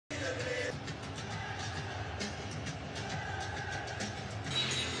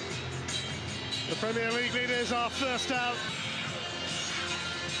Premier League leaders are first out.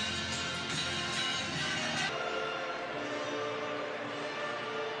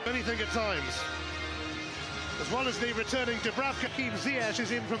 Anything at times. As well as the returning Dubravka, Hakim Ziyech is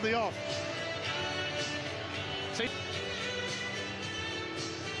in from the off.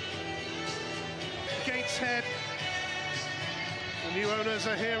 Gateshead. The new owners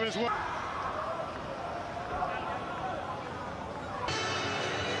are here as well.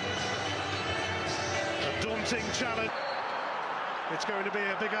 A daunting challenge. It's going to be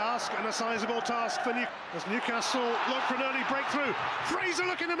a big ask and a sizable task for Newcastle look for an early breakthrough. Fraser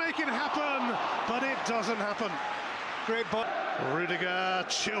looking to make it happen, but it doesn't happen. Great ball. Rudiger,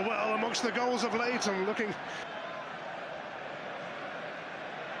 Chilwell amongst the goals of late and looking.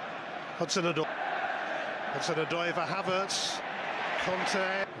 Hudson-Odoi for Havertz.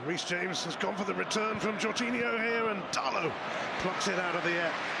 Conte. Reece James has gone for the return from Jorginho here, and Darlow plucks it out of the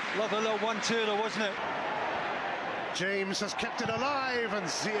air. Love a little 1-2 though, wasn't it? James has kept it alive, and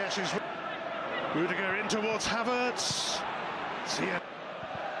Ziyech is... Rudiger in towards Havertz. Ziyech.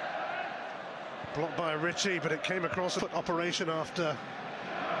 Blocked by Ritchie, but it came across a foot operation after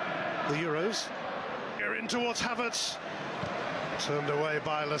the Euros. In towards Havertz. Turned away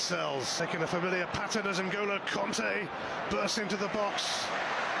by Lascelles. Taking a familiar pattern as N'Golo Conte burst into the box.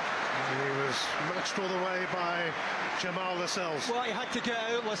 And he was matched all the way by Jamal Lascelles. Well, he had to get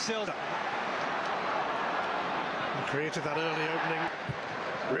out, Lascelles. Created that early opening.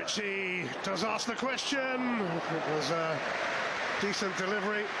 Ritchie does ask the question. It was a decent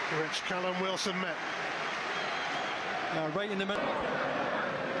delivery, which Callum Wilson met. Right in the middle.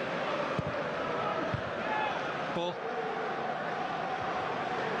 Ball.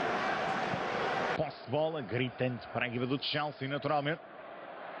 Posse de bola, gritante para a equipa do Chelsea, naturalmente.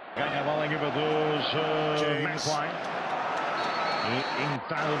 Ganha a bola a equipa dos McLean. E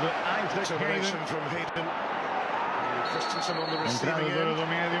entrada de Isaac Hayden. Christensen on the receiving end. Do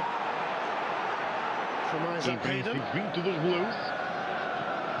médio. From Isaac Hayden. 20 dos Blues.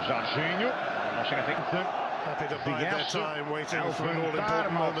 Jorginho. Não chega a tempo. Happy to bide their time, waiting for an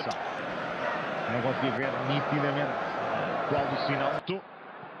all-important moment. Não consegui ver nitidamente qual do sinal.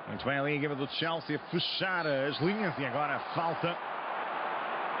 Muito bem ali a equipa do Chelsea a fechar as linhas e agora falta.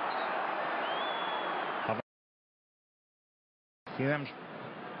 Fizemos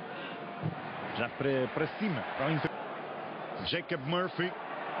já para cima, para o interior. Jacob Murphy,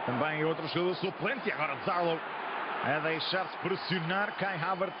 também outro jogador suplente, e agora Darlow a deixar-se pressionar. Kai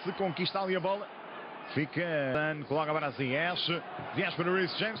Havertz conquista ali a bola. Fica Dan, coloca para Ziyech. Ziyech para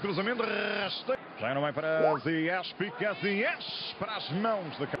Reece James, cruzamento, rasteio. Já não vai para Ziyech, pica Ziyech para as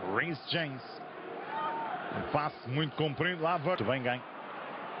mãos de Reece James. Um passe muito comprido, lá muito bem ganho.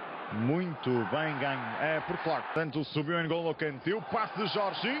 Muito bem ganho. É por Clark. Tanto subiu em N'Golo Kanté. O passe de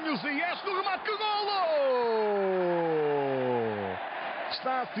Jorginho. Ziyech no remate. Que golo!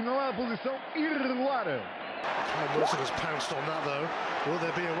 Está a assinalar a posição irregular. Wilson has pounced on that though. Will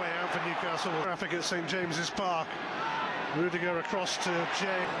there be a way out for Newcastle? Traffic at St James's Park. Rudiger across to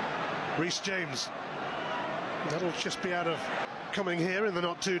Reece James. That'll just be out of coming here in the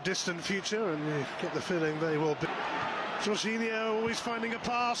not too distant future, and you get the feeling they will be. Jorginho always finding a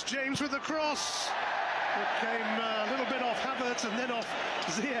pass. James with the cross. It came a little bit off Havertz and then off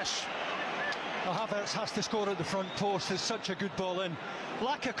Ziyech. Well, Havertz has to score at the front post. It's such a good ball in.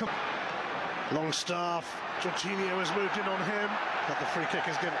 Longstaff. Jorginho has moved in on him, but the free kick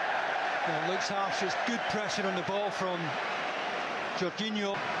is given. Well, it looks harsh. It's good pressure on the ball from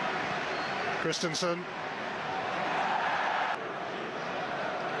Jorginho. Christensen.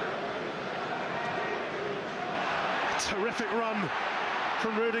 Terrific run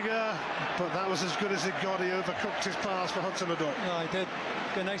from Rudiger, but that was as good as it got. He overcooked his pass for Hudson-Odoi. Yeah, he did.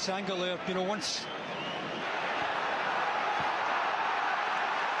 Got a nice angle there. You know, once...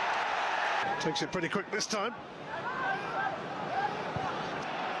 Takes it pretty quick this time.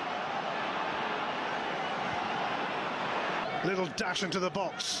 Little dash into the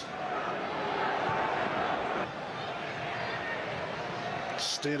box.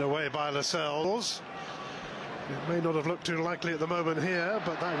 Steered away by Lascelles. It may not have looked too likely at the moment here,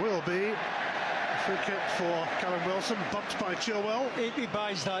 but that will be a free kick for Callum Wilson, bumped by Chilwell. He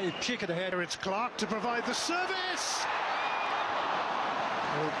buys that, he'd shake of the head. It's Clark to provide the service.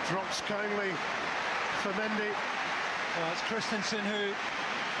 It drops kindly for Mendy. Well, it's Christensen who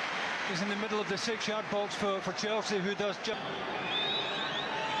is in the middle of the 6-yard box for Chelsea, who does just...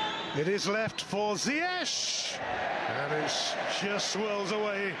 It is left for Ziyech, and it just swirls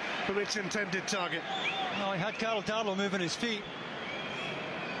away from its intended target. No, he had Carl Darlow moving his feet.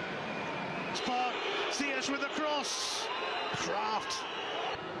 Spark, Ziyech with the cross. Kraft.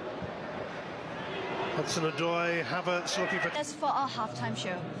 Hudson-Odoi, Havertz looking for... That's for our halftime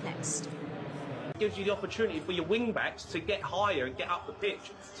show next. Gives you the opportunity for your wing backs to get higher and get up the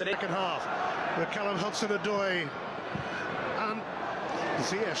pitch. So they Second half, with Callum Hudson-Odoi, and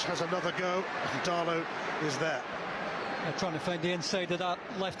Ziyech has another go, and Darlow is there. They're trying to find the inside of that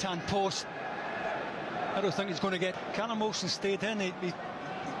left-hand post. I don't think he's going to get... Callum Wilson stayed in.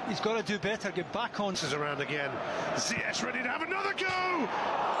 He's got to do better, get back on. This is around again. Ziyech ready to have another go!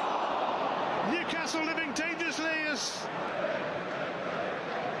 Newcastle living dangerously as...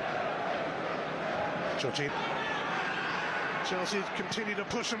 Jorginho. Chelsea continue to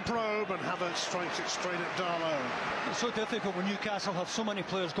push and probe, and Havertz strikes it straight at Darlow. It's so difficult when Newcastle have so many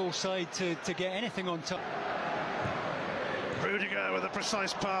players goal side to get anything on top. Rudiger with a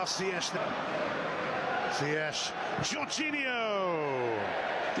precise pass. Ziyech. Jorginho.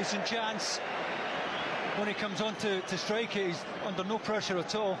 Decent chance. When he comes on to strike it, he's under no pressure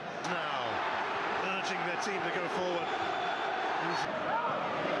at all. Now, urging their team to go forward.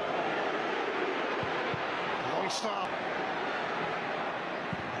 Long start.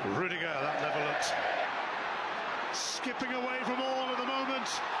 Rudiger, that level it. Skipping away from all at the moment.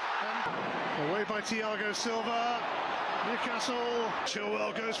 And away by Thiago Silva. Newcastle.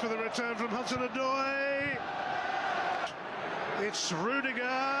 Chilwell goes for the return from Hudson-Odoi. It's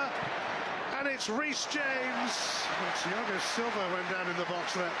Rudiger. And it's Reece James. And Thiago Silva went down in the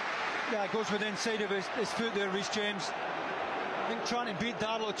box there. Yeah, it goes with the inside of his foot there, Reece James. I think trying to beat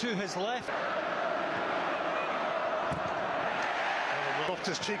Darlow to his left.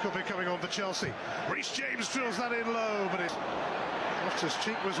 Loftus-Cheek will be coming on for Chelsea. Reece James drills that in low, but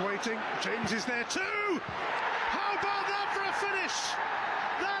Loftus-Cheek was waiting. James is there too. How about that for a finish?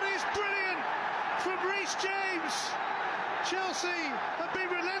 That is brilliant from Reece James. Chelsea have been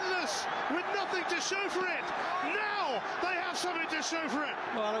relentless with nothing to show for it. Now they have something to show for it.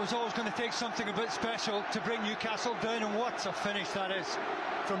 Well, it was always going to take something a bit special to bring Newcastle down, and what a finish that is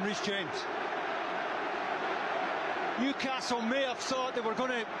from Reece James. Newcastle may have thought they were going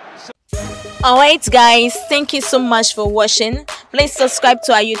to... Alright guys, thank you so much for watching. Please subscribe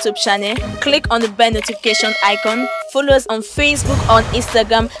to our YouTube channel, click on the bell notification icon, follow us on Facebook, on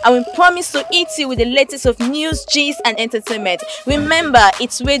Instagram, and we promise to hit you with the latest of news, gist and entertainment. Remember,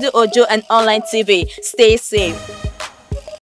 it's Radio Ojo and online TV. Stay safe.